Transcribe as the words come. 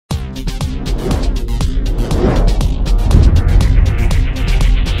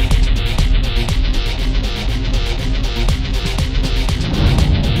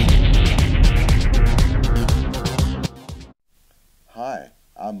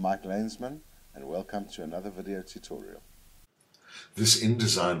I'm Mike Lanesman, and welcome to another video tutorial. This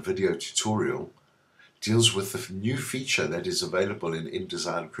InDesign video tutorial deals with the new feature that is available in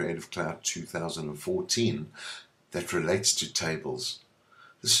InDesign Creative Cloud 2014 that relates to tables.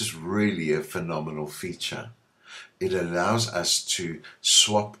 This is really a phenomenal feature. It allows us to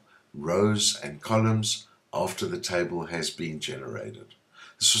swap rows and columns after the table has been generated.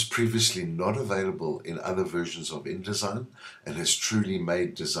 This was previously not available in other versions of InDesign and has truly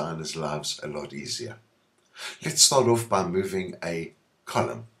made designers' lives a lot easier. Let's start off by moving a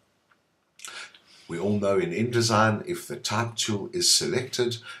column. We all know in InDesign, if the Type tool is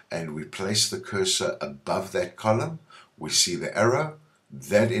selected and we place the cursor above that column, we see the arrow.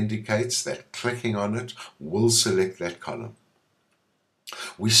 That indicates that clicking on it will select that column.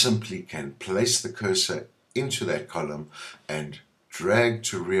 We simply can place the cursor into that column and drag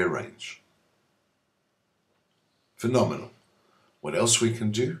to rearrange. Phenomenal. What else we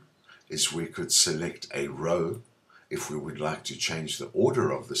can do is we could select a row if we would like to change the order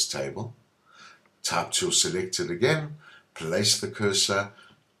of this table. Type tool selected again, place the cursor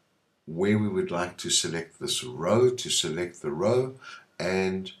where we would like to select this row to select the row,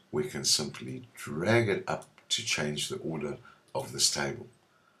 and we can simply drag it up to change the order of this table.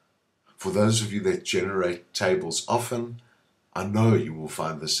 For those of you that generate tables often, I know you will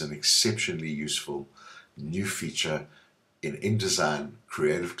find this an exceptionally useful new feature in InDesign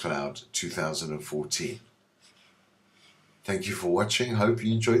Creative Cloud 2014. Thank you for watching. Hope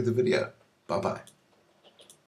you enjoyed the video. Bye-bye.